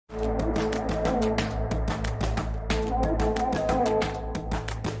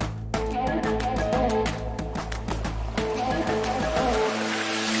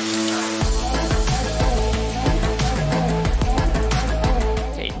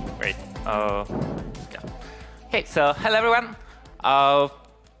Yeah. Okay, so hello everyone.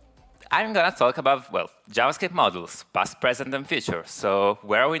 I'm gonna talk about, well, JavaScript modules, past, present, and future. So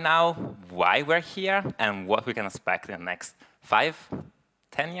where are we now, why we're here, and what we can expect in the next 5,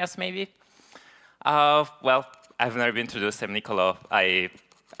 10 years maybe? Well, I've never been introduced. I'm Nicolo.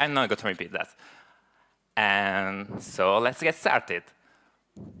 I'm not going to repeat that. And so let's get started.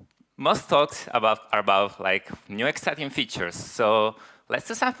 Most talks are about like new exciting features. So let's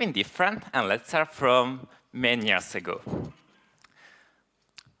do something different, and let's start from many years ago.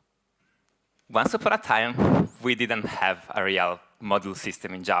 Once upon a time, we didn't have a real module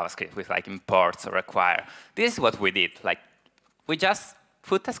system in JavaScript with like imports or require. This is what we did. Like, we just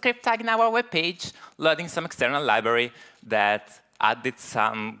put a script tag in our web page, loading some external library that added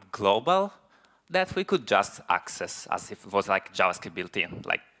some global that we could just access as if it was like JavaScript built in.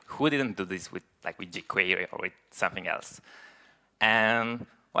 Like, who didn't do this with jQuery or with something else? And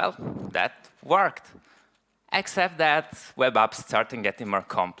well, that worked. Except that web apps started getting more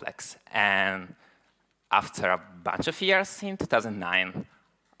complex. And after a bunch of years, in 2009,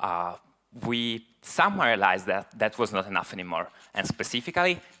 we somehow realized that that was not enough anymore. And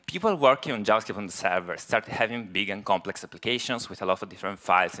specifically, people working on JavaScript on the server started having big and complex applications with a lot of different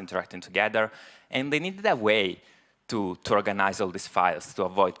files interacting together. And they needed a way to organize all these files, to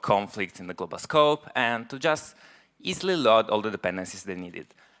avoid conflict in the global scope, and to just easily load all the dependencies they needed.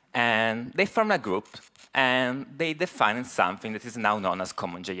 And they formed a group, and they defined something that is now known as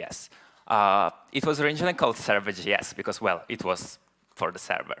CommonJS. It was originally called Server.js because, well, it was for the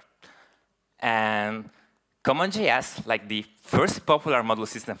server. And CommonJS, like the first popular module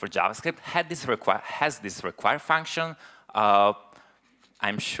system for JavaScript, has this require function.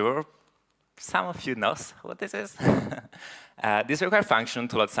 I'm sure some of you know what this is. This require function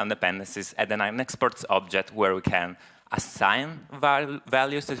to load some dependencies and then an exports object where we can assign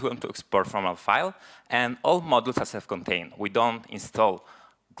values that we want to export from a file, and all modules are self-contained. We don't install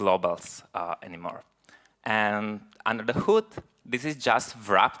globals anymore. And under the hood, this is just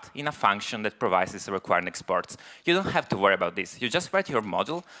wrapped in a function that provides this required exports. You don't have to worry about this. You just write your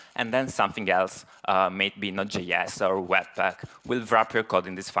module, and then something else, maybe Node.js or Webpack, will wrap your code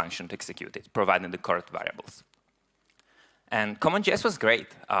in this function to execute it, providing the correct variables. And CommonJS was great.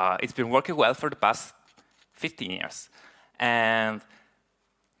 It's been working well for the past 15 years. And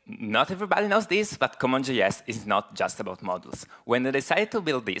not everybody knows this, but CommonJS is not just about modules. When they decided to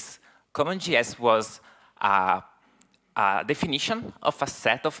build this, CommonJS was a definition of a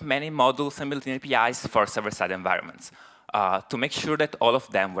set of many modules and built-in APIs for server-side environments to make sure that all of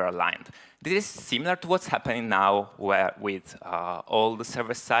them were aligned. This is similar to what's happening now with all the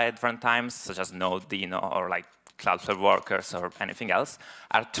server-side runtimes, such as Node, Dino, or like Cloudflare Workers or anything else,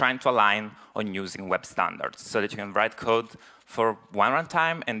 are trying to align on using web standards so that you can write code for one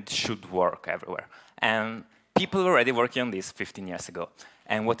runtime and it should work everywhere. And people were already working on this 15 years ago.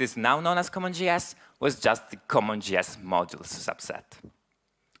 And what is now known as CommonJS was just the CommonJS modules subset.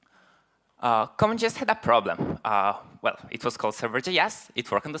 CommonJS had a problem. Well, it was called Server.js. It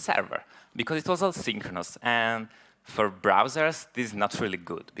worked on the server because it was all synchronous. And for browsers, this is not really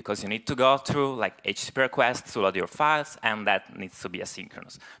good because you need to go through like HTTP requests to load your files, and that needs to be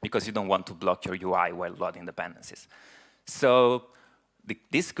asynchronous because you don't want to block your UI while loading dependencies. So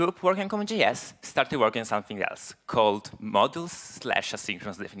this group working on CommonJS started working on something else called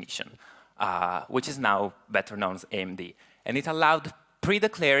modules/asynchronous definition, which is now better known as AMD. And it allowed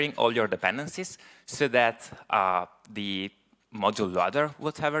pre-declaring all your dependencies so that the module loader,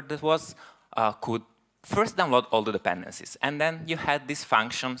 whatever that was, could first download all the dependencies. And then you had this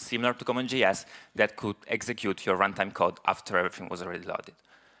function similar to CommonJS that could execute your runtime code after everything was already loaded.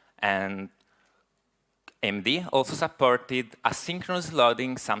 And AMD also supported asynchronous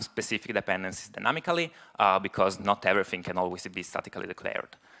loading some specific dependencies dynamically because not everything can always be statically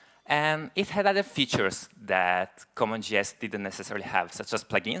declared. And it had other features that CommonJS didn't necessarily have, such as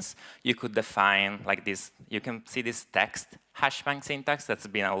plugins. You could define like this. You can see this text hashbang syntax that's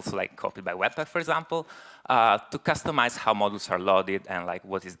been also like copied by Webpack, for example, to customize how modules are loaded and like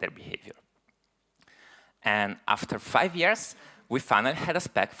what is their behavior. And after 5 years, we finally had a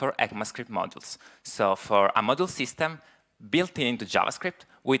spec for ECMAScript modules. So for a module system built into JavaScript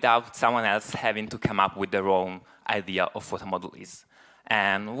without someone else having to come up with their own idea of what a module is.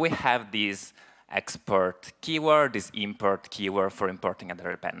 And we have this export keyword, this import keyword for importing other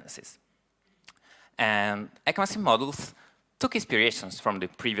dependencies. And ECMAScript modules took inspirations from the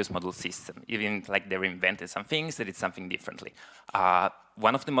previous module system. Even like they reinvented some things, they did something differently.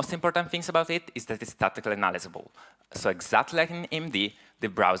 One of the most important things about it is that it's statically analyzable. So exactly like in AMD, the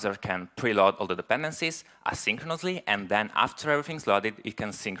browser can preload all the dependencies asynchronously, and then after everything's loaded, it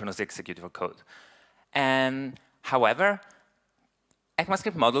can synchronously execute your code. And however,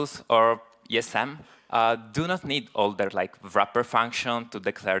 ECMAScript modules or ESM do not need all their wrapper function to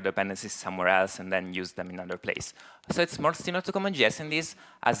declare dependencies somewhere else and then use them in another place. So it's more similar to CommonJS in this,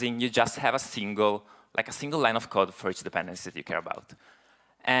 as in you just have a single line of code for each dependency that you care about.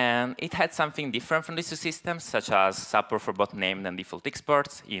 And it had something different from these two systems, such as support for both named and default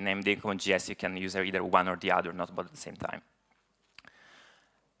exports. In AMD and CommonJS, you can use either one or the other, not both at the same time.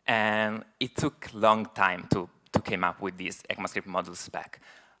 And it took a long time to come up with this ECMAScript module spec.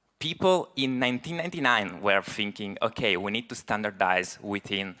 People in 1999 were thinking, OK, we need to standardize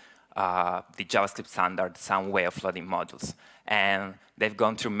within the JavaScript standard some way of loading modules. And they've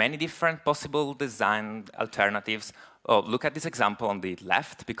gone through many different possible design alternatives. Oh, look at this example on the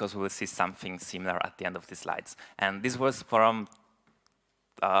left, because we will see something similar at the end of the slides. And this was from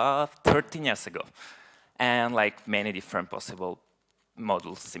 13 years ago. And many different possible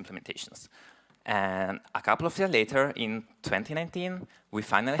modules implementations. And a couple of years later, in 2019, we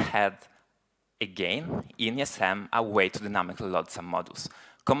finally had, again, in ESM, a way to dynamically load some modules.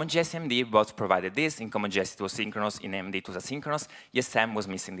 CommonJS and AMD both provided this. In CommonJS, it was synchronous. In AMD, it was asynchronous. ESM was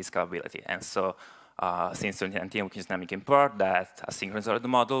missing this capability. And so since 2019, we can use dynamic import that asynchronous load the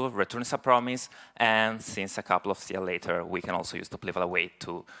module, returns a promise. And since a couple of years later, we can also use top-level await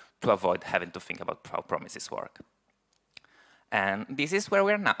to avoid having to think about how promises work. And this is where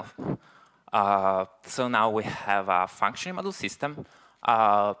we are now. So now we have a functioning module system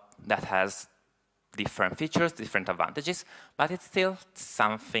that has different features, different advantages, but it's still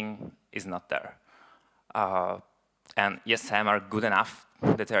something is not there. And ESM are good enough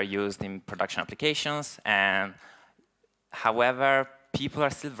that they are used in production applications, and however, people are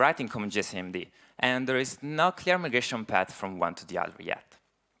still writing CommonJS AMD, and there is no clear migration path from one to the other yet.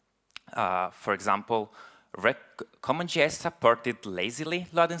 For example, CommonJS supported lazily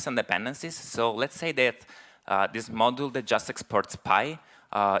loading some dependencies. So let's say that this module that just exports pi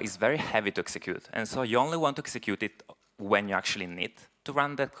is very heavy to execute. And so you only want to execute it when you actually need to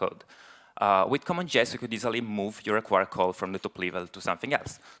run that code. With CommonJS, you could easily move your require call from the top level to something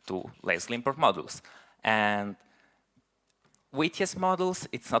else, to lazily import modules. And with ES modules,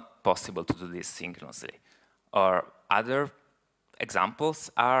 it's not possible to do this synchronously. Or other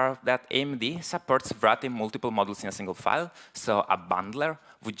examples are that AMD supports writing multiple modules in a single file. So a bundler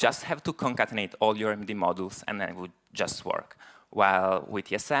would just have to concatenate all your AMD modules, and then it would just work. While with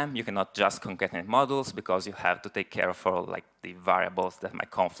ESM, you cannot just concatenate modules, because you have to take care of all the variables that might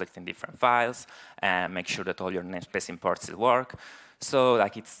conflict in different files and make sure that all your namespace imports will work. So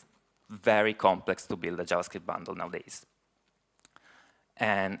it's very complex to build a JavaScript bundle nowadays.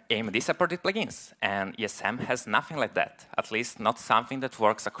 And AMD supported plugins, and ESM has nothing like that, at least not something that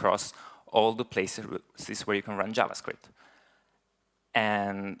works across all the places where you can run JavaScript.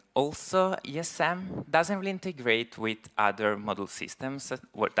 And also, ESM doesn't really integrate with other module systems,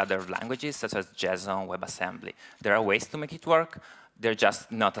 with other languages, such as JSON, WebAssembly. There are ways to make it work. They're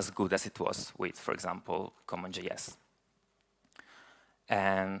just not as good as it was with, for example, CommonJS.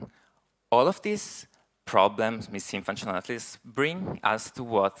 And all of these problems, missing functionalities, bring us to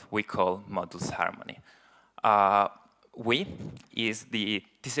what we call modules harmony. We is the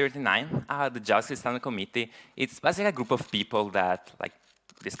T39, the JavaScript Standard Committee. It's basically a group of people that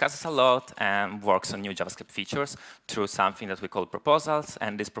discusses a lot and works on new JavaScript features through something that we call proposals.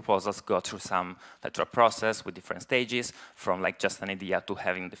 And these proposals go through some process with different stages, from just an idea to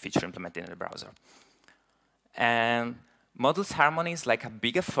having the feature implemented in the browser. And modules harmony is a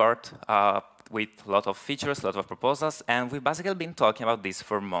big effort with a lot of features, a lot of proposals, and we've basically been talking about this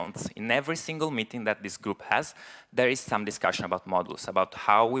for months. In every single meeting that this group has, there is some discussion about modules, about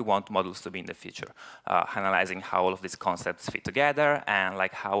how we want modules to be in the future, analyzing how all of these concepts fit together, and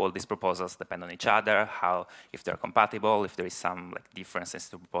how all these proposals depend on each other, how, if they're compatible, if there is some differences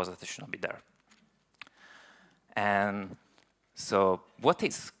to proposals that should not be there. And so what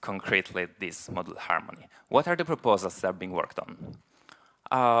is concretely this module harmony? What are the proposals that are being worked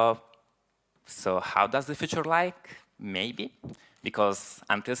on? So how does the future like? Maybe, because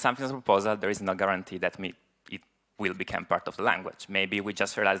until something is a proposal, there is no guarantee that it will become part of the language. Maybe we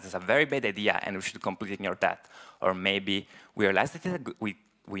just realize it's a very bad idea and we should completely ignore that. Or maybe we realize that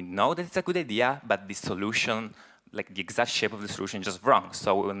we know that it's a good idea, but the solution, the exact shape of the solution is just wrong.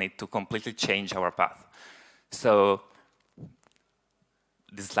 So we will need to completely change our path. So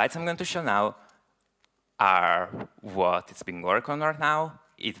the slides I'm going to show now are what it's being worked on right now.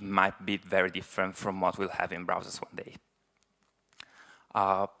 It might be very different from what we'll have in browsers one day.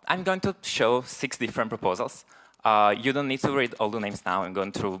 I'm going to show 6 different proposals. You don't need to read all the names now. I'm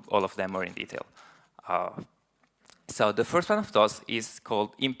going through all of them more in detail. So the first one of those is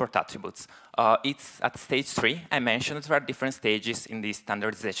called import attributes. It's at stage 3. I mentioned that there are different stages in the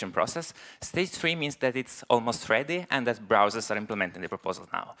standardization process. Stage 3 means that it's almost ready and that browsers are implementing the proposal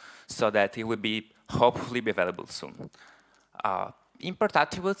now, so that it will be hopefully be available soon. Import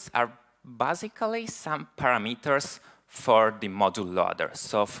attributes are basically some parameters for the module loader.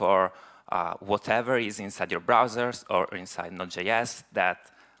 So for whatever is inside your browsers or inside Node.js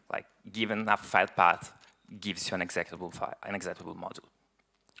that, like, given a file path, gives you an executable file, an executable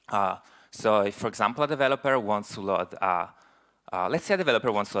module. So if, for example, a developer wants to load, let's say a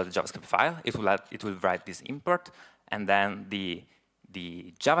developer wants to load a JavaScript file, it will write this import, and then the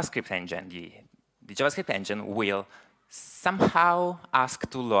JavaScript engine, the JavaScript engine will somehow ask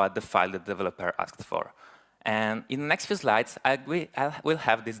to load the file that the developer asked for. And in the next few slides, I will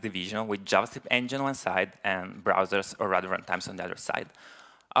have this division with JavaScript engine on one side and browsers or rather runtimes on the other side.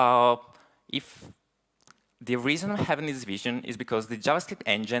 The reason I'm having this vision is because the JavaScript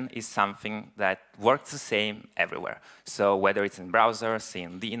engine is something that works the same everywhere. So whether it's in browsers,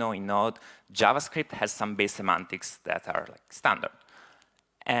 in Dino, in Node, JavaScript has some base semantics that are like standard.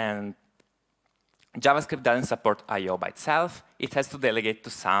 And JavaScript doesn't support I/O by itself. It has to delegate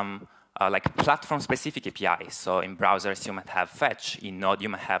to some like platform-specific API. So in browsers, you might have fetch. In Node, you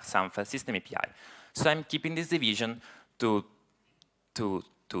might have some file system API. So I'm keeping this division to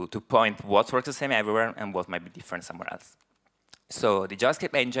point what works the same everywhere and what might be different somewhere else. So the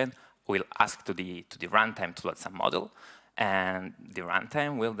JavaScript engine will ask to the runtime to load some module, and the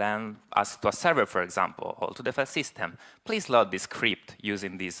runtime will then ask to a server, for example, or to the file system, please load this script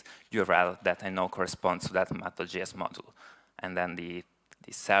using this URL that I know corresponds to that math.js module. And then the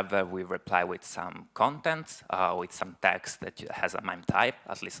server will reply with some content, with some text that has a MIME type,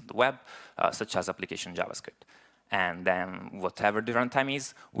 at least on the web, such as application JavaScript. And then whatever the runtime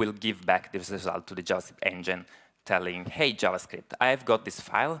is, will give back this result to the JavaScript engine, telling, hey, JavaScript, I've got this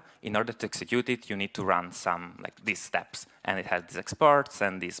file. In order to execute it, you need to run some, like, these steps. And it has these exports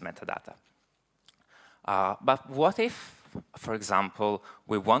and these metadata. But what if, for example,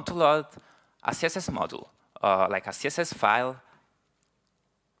 we want to load a CSS module, like a CSS file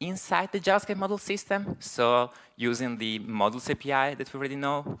inside the JavaScript module system? So using the modules API that we already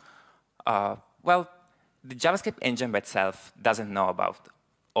know? Well, the JavaScript engine by itself doesn't know about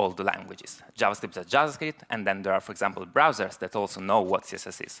all the languages. JavaScript is JavaScript, and then there are, for example, browsers that also know what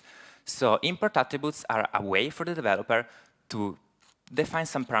CSS is. So import attributes are a way for the developer to define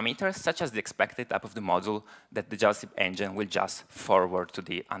some parameters, such as the expected type of the module, that the JavaScript engine will just forward to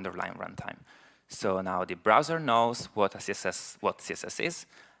the underlying runtime. So now the browser knows what CSS is,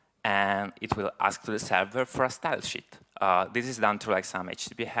 and it will ask to the server for a style sheet. This is done through like some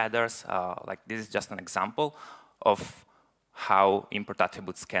HTTP headers. Like this is just an example of how import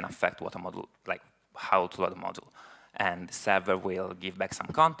attributes can affect what a module, like how to load a module. And the server will give back some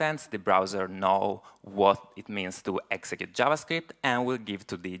contents. The browser know what it means to execute JavaScript, and will give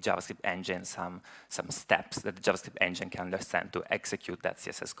to the JavaScript engine some steps that the JavaScript engine can understand to execute that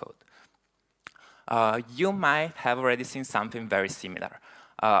CSS code. You might have already seen something very similar.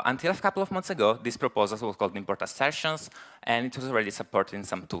 Until a couple of months ago, this proposal was called import assertions, and it was already supported in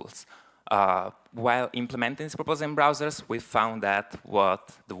some tools. While implementing this proposal in browsers, we found that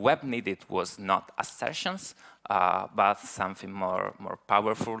what the web needed was not assertions, but something more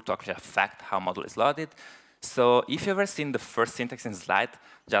powerful to actually affect how module is loaded. So if you've ever seen the first syntax in the slide,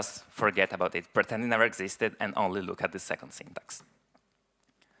 just forget about it, pretend it never existed, and only look at the second syntax.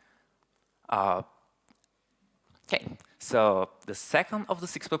 Okay, so the second of the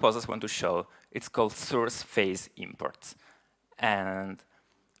 6 proposals I want to show, it's called source phase imports. And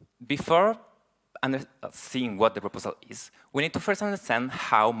before seeing what the proposal is, we need to first understand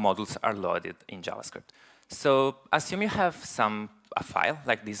how modules are loaded in JavaScript. So assume you have a file,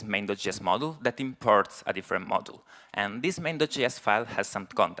 like this main.js module, that imports a different module. And this main.js file has some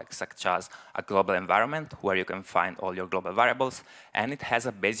context, such as a global environment, where you can find all your global variables, and it has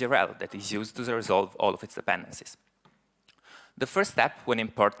a base URL that is used to resolve all of its dependencies. The first step when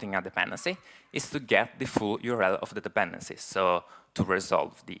importing a dependency is to get the full URL of the dependency, so to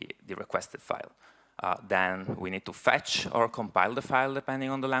resolve the requested file. Then we need to fetch or compile the file, depending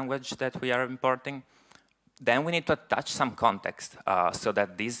on the language that we are importing. Then we need to attach some context so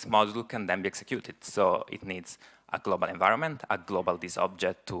that this module can then be executed. So it needs a global environment, a global this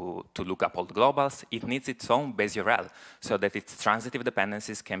object to look up all the globals. It needs its own base URL so that its transitive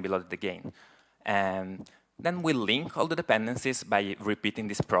dependencies can be loaded again. And then we link all the dependencies by repeating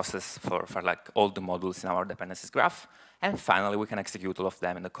this process for like all the modules in our dependencies graph. And finally, we can execute all of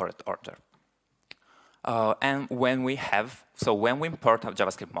them in the correct order. And when we import a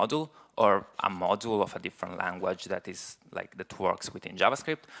JavaScript module or a module of a different language that works within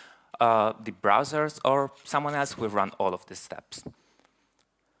JavaScript, the browsers or someone else will run all of these steps.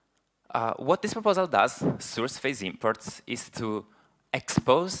 What this proposal does, source phase imports, is to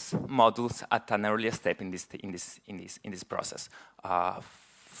expose modules at an earlier step in this process.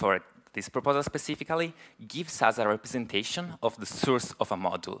 For this proposal specifically gives us a representation of the source of a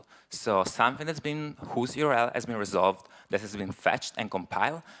module. So something whose URL has been resolved, that has been fetched and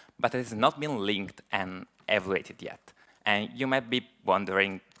compiled, but it has not been linked and evaluated yet. And you might be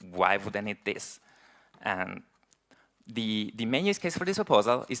wondering, why would I need this? And the main use case for this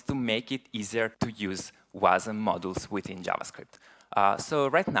proposal is to make it easier to use WASM modules within JavaScript. So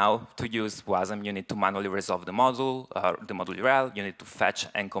right now, to use WASM, you need to manually resolve the module URL, you need to fetch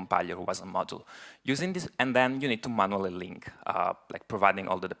and compile your WASM module. Using this, and then you need to manually link, providing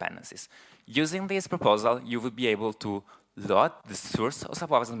all the dependencies. Using this proposal, you will be able to load the source of a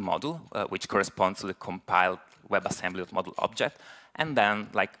WASM module, which corresponds to the compiled WebAssembly.module object, and then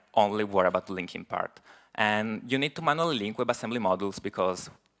only worry about the linking part. And you need to manually link WebAssembly modules because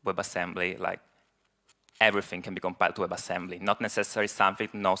WebAssembly, everything can be compiled to WebAssembly. Not necessarily something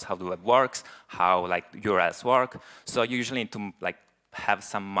that knows how the web works, how URLs work. So you usually need to have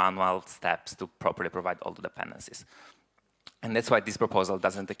some manual steps to properly provide all the dependencies. And that's why this proposal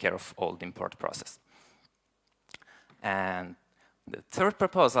doesn't take care of all the import process. And the third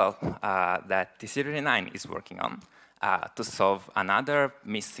proposal that TC39 is working on to solve another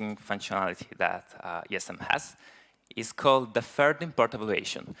missing functionality that ESM has is called deferred import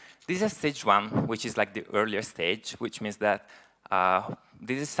evaluation. This is stage 1, which is the earlier stage, which means that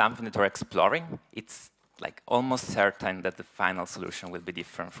this is something that we're exploring. It's almost certain that the final solution will be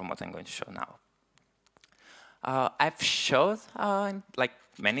different from what I'm going to show now. I've showed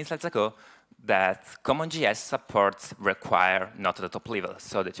many slides ago that CommonJS supports require not at the top level,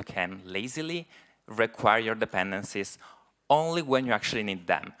 so that you can lazily require your dependencies only when you actually need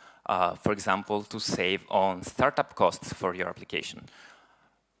them. For example, to save on startup costs for your application.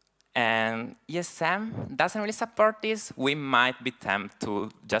 And ESM doesn't really support this. We might be tempted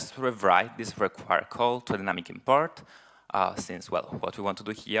to just rewrite this require call to a dynamic import, since, well, what we want to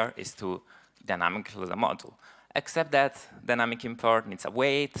do here is to dynamically load a module. Except that dynamic import needs a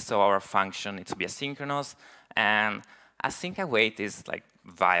wait, so our function needs to be asynchronous, and async await is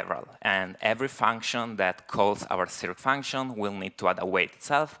viral, and every function that calls our circ function will need to add a wait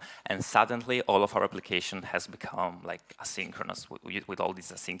itself, and suddenly all of our application has become asynchronous with all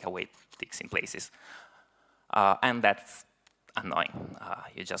these async await ticks in places. And that's annoying.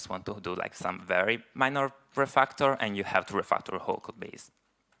 You just want to do some very minor refactor, and you have to refactor the whole code base.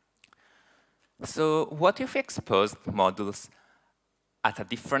 So what if we exposed modules at a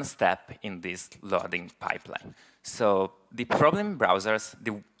different step in this loading pipeline? So the problem in browsers,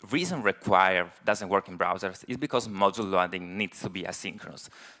 the reason require doesn't work in browsers is because module loading needs to be asynchronous.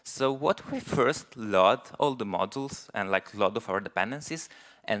 So what if we first load all the modules and load of our dependencies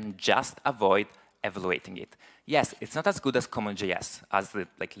and just avoid evaluating it? Yes, it's not as good as CommonJS, as the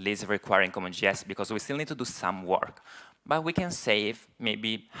lazy requiring CommonJS, because we still need to do some work. But we can save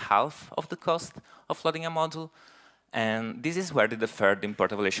maybe half of the cost of loading a module. And this is where the deferred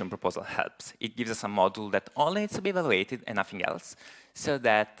import evaluation proposal helps. It gives us a module that only needs to be evaluated and nothing else, so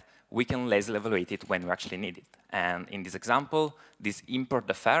that we can lazily evaluate it when we actually need it. And in this example, this import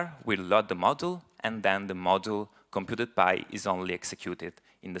defer will load the module, and then the module computed by is only executed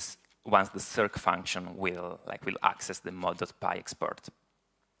in this once the circ function will access the mod.py export.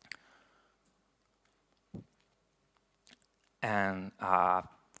 And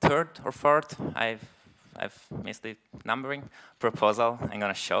third or fourth, I've missed the numbering, proposal I'm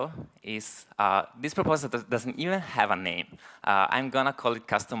going to show is this proposal doesn't even have a name. I'm going to call it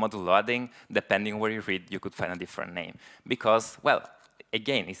custom module loading. Depending where you read, you could find a different name. Because, well,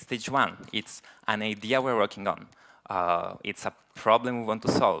 again, it's stage 1. It's an idea we're working on. It's a problem we want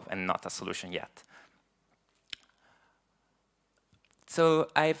to solve and not a solution yet. So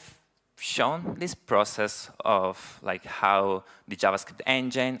I've shown this process of how the JavaScript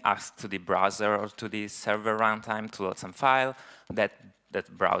engine asks to the browser or to the server runtime to load some file. That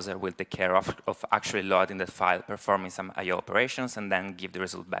browser will take care of actually loading that file, performing some I/O operations, and then give the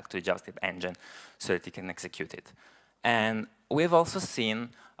result back to the JavaScript engine so that it can execute it. And we've also seen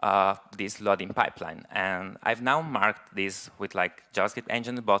this loading pipeline. And I've now marked this with JavaScript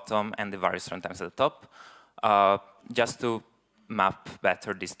engine at the bottom and the various runtimes at the top, just to map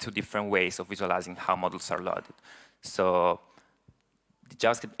better these two different ways of visualizing how modules are loaded. So the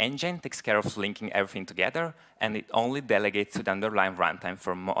JavaScript engine takes care of linking everything together, and it only delegates to the underlying runtime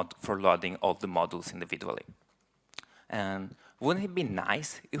for loading all the modules individually. And wouldn't it be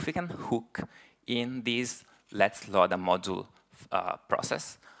nice if we can hook in this let's load a module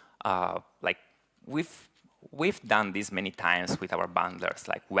process? Like we've done this many times with our bundlers.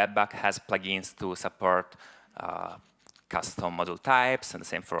 Like Webpack has plugins to support custom module types, and the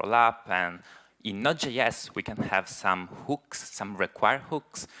same for Rollup. And in Node.js, we can have some hooks, some require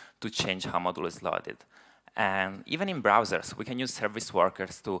hooks to change how module is loaded. And even in browsers, we can use service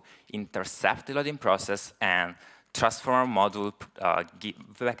workers to intercept the loading process and transform a module, give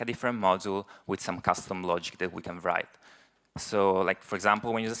back a different module with some custom logic that we can write. So, like for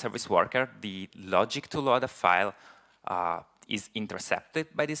example, when you use a service worker, the logic to load a file is intercepted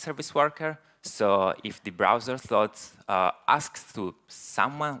by the service worker. So if the browser asks to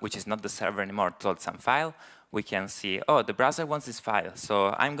someone, which is not the server anymore, to load some file, we can see, oh, the browser wants this file.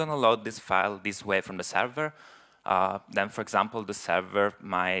 So I'm going to load this file this way from the server. Then, for example, the server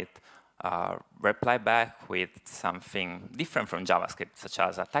might reply back with something different from JavaScript, such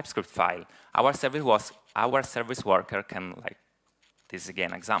as a TypeScript file. Our service worker can, like, this is again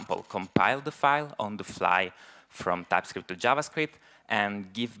an example, compile the file on the fly from TypeScript to JavaScript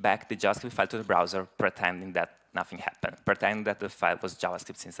and give back the JavaScript file to the browser, pretending that nothing happened, pretending that the file was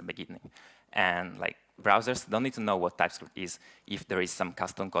JavaScript since the beginning. And like browsers don't need to know what TypeScript is if there is some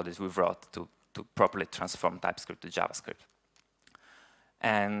custom code that we wrote to properly transform TypeScript to JavaScript.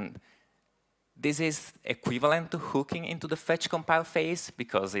 And this is equivalent to hooking into the fetch compile phase,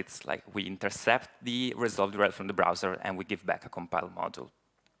 because it's like we intercept the resolved URL from the browser and we give back a compile module.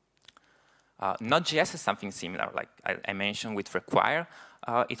 Node.js is something similar, like I mentioned with require.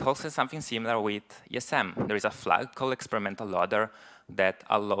 It also has something similar with ESM. There is a flag called experimental loader that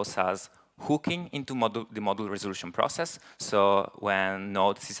allows us hooking into the module resolution process. So when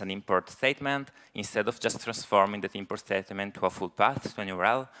Node sees an import statement, instead of just transforming that import statement to a full path to an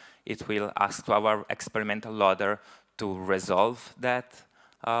URL, it will ask to our experimental loader to resolve that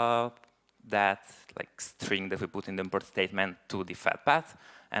like string that we put in the import statement to the file path,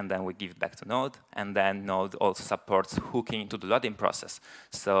 and then we give it back to Node. And then Node also supports hooking into the loading process.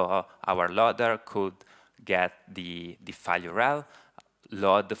 So our loader could get the file URL,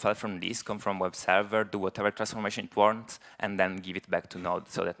 load the file from disk, come from web server, do whatever transformation it wants, and then give it back to Node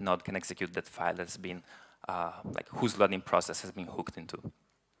so that Node can execute that file that's been, like whose loading process has been hooked into.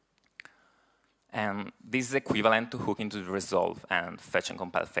 And this is equivalent to hooking to the resolve and fetch and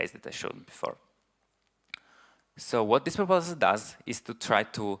compile phase that I showed before. So what this proposal does is to try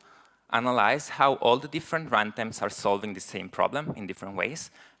to analyze how all the different runtimes are solving the same problem in different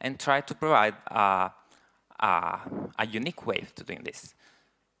ways, and try to provide a unique way to doing this.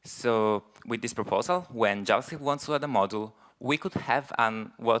 So with this proposal, when JavaScript wants to add a module, we could have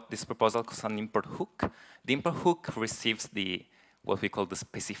what this proposal calls an import hook. The import hook receives what we call the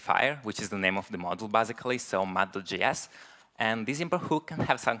specifier, which is the name of the module basically, so mat.js. And this import hook can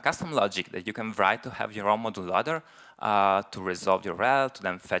have some custom logic that you can write to have your own module loader to resolve your URL, to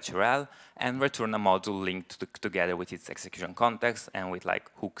then fetch URL, and return a module linked together with its execution context and with like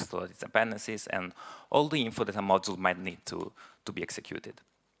hooks to load its dependencies and all the info that a module might need to be executed.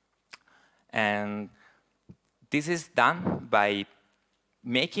 And this is done by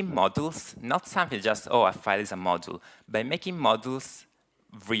making modules, not something just, oh, a file is a module, by making modules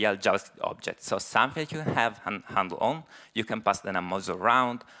real JavaScript objects. So something you can have a handle on, you can pass then a module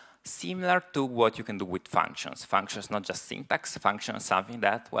around, similar to what you can do with functions. Functions, not just syntax, functions, something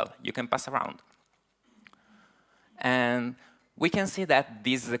that, well, you can pass around. And we can see that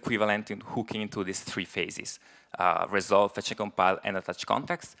this is equivalent in hooking into these three phases, resolve, fetch and compile, and attach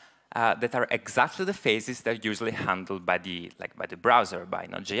context, that are exactly the phases that are usually handled by the browser, by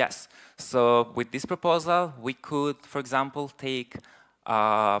Node.js. So with this proposal, we could, for example, take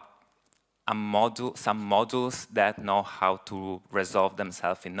some modules that know how to resolve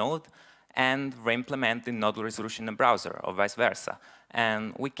themselves in Node and re-implement the node resolution in the browser, or vice versa.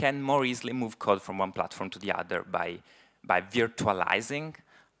 And we can more easily move code from one platform to the other by virtualizing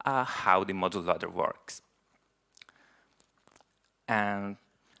how the module loader works. And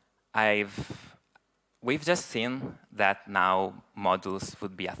we've just seen that now modules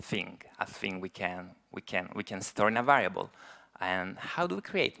would be a thing we can store in a variable. And how do we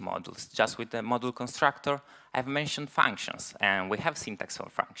create modules? Just with the module constructor? I've mentioned functions, and we have syntax for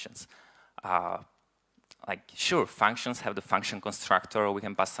functions. Like, sure, functions have the function constructor. We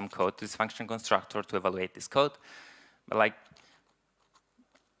can pass some code to this function constructor to evaluate this code. But like,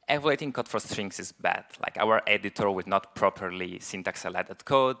 evaluating code for strings is bad. Like, our editor would not properly syntax highlighted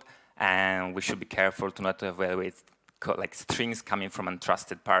code, and we should be careful to not evaluate like strings coming from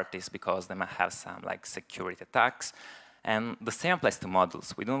untrusted parties because they might have some like security attacks. And the same applies to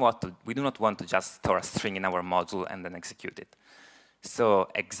modules. We do not want to just store a string in our module and then execute it. So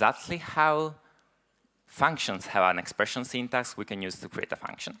exactly how functions have an expression syntax we can use to create a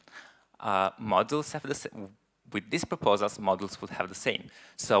function. Modules have the same. With these proposals, modules would have the same.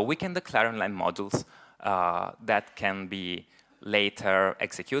 So we can declare inline modules that can be later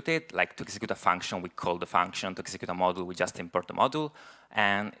executed. Like to execute a function, we call the function. To execute a module, we just import the module.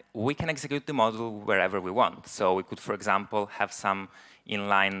 And we can execute the module wherever we want. So we could, for example, have some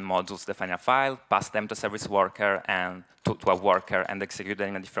inline modules define a file, pass them to a service worker and to a worker, and execute them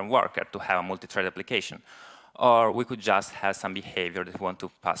in a different worker to have a multi-thread application. Or we could just have some behavior that we want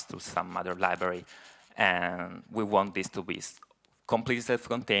to pass through some other library. And we want this to be completely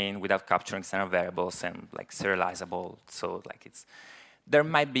self-contained without capturing external variables and like serializable. So like there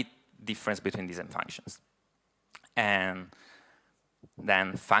might be difference between these and functions. And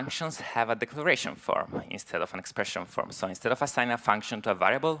then functions have a declaration form instead of an expression form. So instead of assigning a function to a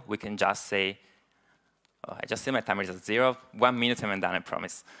variable, we can just say, oh, I just see my timer is at 0, 1 minute and I'm done, I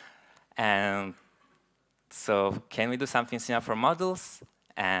promise. And so can we do something similar for modules?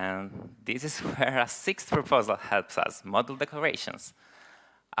 And this is where a sixth proposal helps us, module declarations.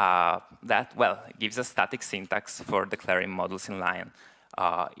 That, well, gives a static syntax for declaring modules inline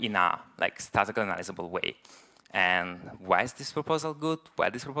in a like static analyzable way. And why is this proposal good? Why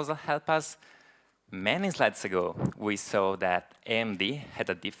does this proposal help us? Many slides ago, we saw that AMD had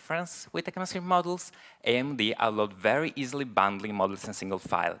a difference with ECMAScript modules. AMD allowed very easily bundling modules in a single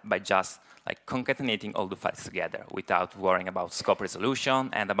file by just like concatenating all the files together without worrying about scope resolution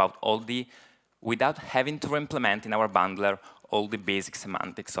and about without having to implement in our bundler all the basic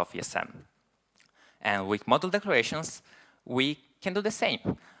semantics of ESM. And with module declarations, we can do the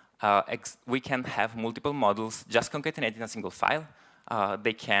same. We can have multiple modules just concatenated in a single file.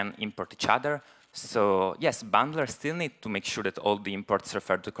 They can import each other. So yes, bundlers still need to make sure that all the imports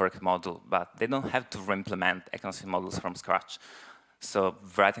refer to the correct module, but they don't have to re-implement ECMAScript modules from scratch. So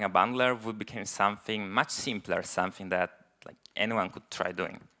writing a bundler would become something much simpler, something that like anyone could try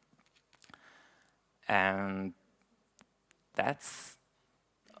doing. And that's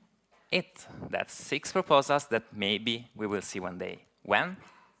it. That's 6 proposals that maybe we will see one day. When?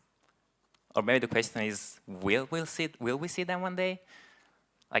 Or maybe the question is, will we see them one day?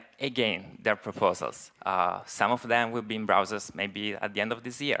 Like, again, they're proposals. Some of them will be in browsers maybe at the end of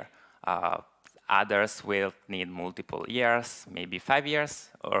this year. Others will need multiple years, maybe 5 years,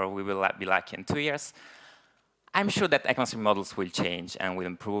 or we will be lucky in 2 years. I'm sure that ECMAScript modules will change and will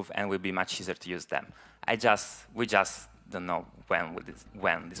improve and will be much easier to use them. We just don't know when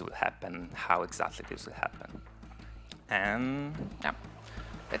this will happen, how exactly this will happen. And yeah,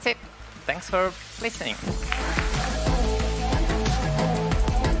 that's it. Thanks for listening.